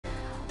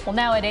Well,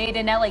 now at 8,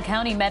 an LA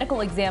County medical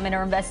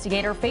examiner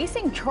investigator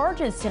facing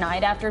charges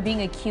tonight after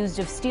being accused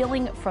of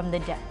stealing from the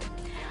dead.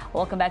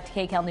 Welcome back to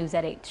KCAL News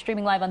at 8.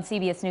 Streaming live on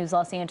CBS News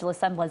Los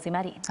Angeles, I'm Leslie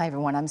Meddy. Hi,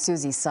 everyone. I'm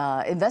Susie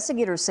Sa.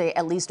 Investigators say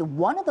at least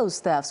one of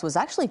those thefts was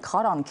actually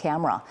caught on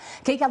camera.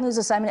 KCAL News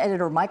assignment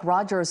editor Mike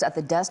Rogers at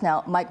the desk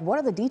now. Mike, what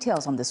are the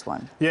details on this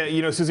one?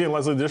 Yeah, Susie and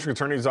Leslie, the district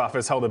attorney's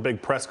office held a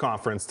big press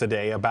conference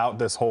today about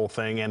this whole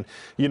thing. And,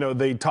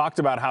 they talked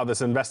about how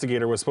this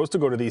investigator was supposed to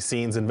go to these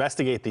scenes,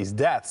 investigate these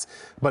deaths,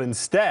 but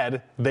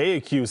instead they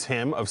accuse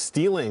him of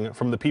stealing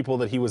from the people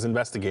that he was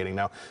investigating.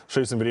 Now, I'll show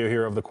you some video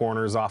here of the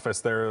coroner's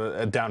office there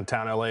at downtown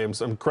LA.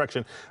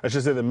 Correction, I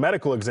should say the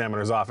medical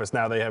examiner's office.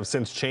 Now they have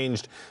since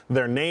changed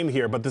their name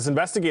here, but this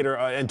investigator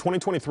in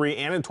 2023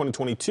 and in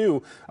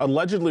 2022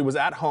 allegedly was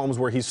at homes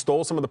where he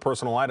stole some of the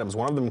personal items.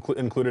 One of them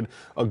included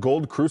a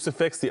gold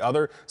crucifix, the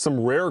other some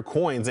rare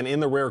coins, and in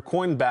the rare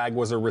coin bag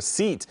was a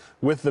receipt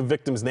with the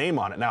victim's name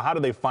on it. Now, how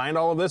did they find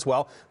all of this?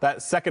 Well,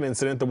 that second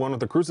incident, the one with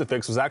the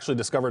crucifix, was actually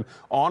discovered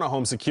on a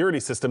home security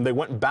system. They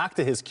went back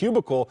to his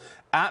cubicle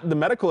at the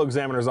medical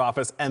examiner's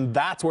office, and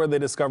that's where they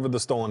discovered the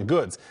stolen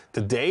goods.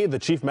 Today, the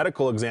chief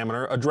medical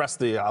examiner addressed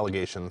the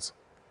allegations.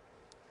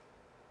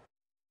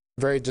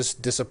 Very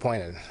just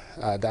disappointed.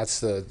 That's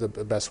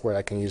the best word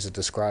I can use to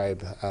describe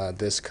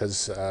this,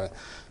 because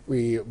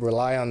we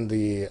rely on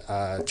the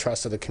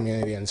trust of the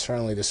community, and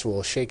certainly this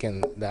will shake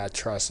in that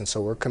trust. And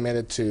so we're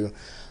committed to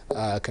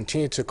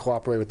continue to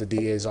cooperate with the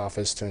DA's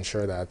office to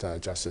ensure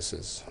that justice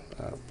is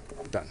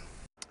done.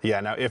 Yeah,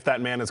 now if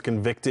that man is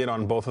convicted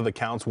on both of the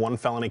counts, one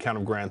felony count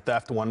of grand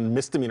theft, one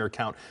misdemeanor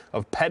count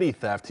of petty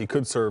theft, he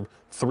could serve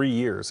 3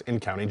 years in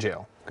county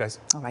jail. Guys?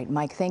 All right,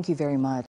 Mike, thank you very much.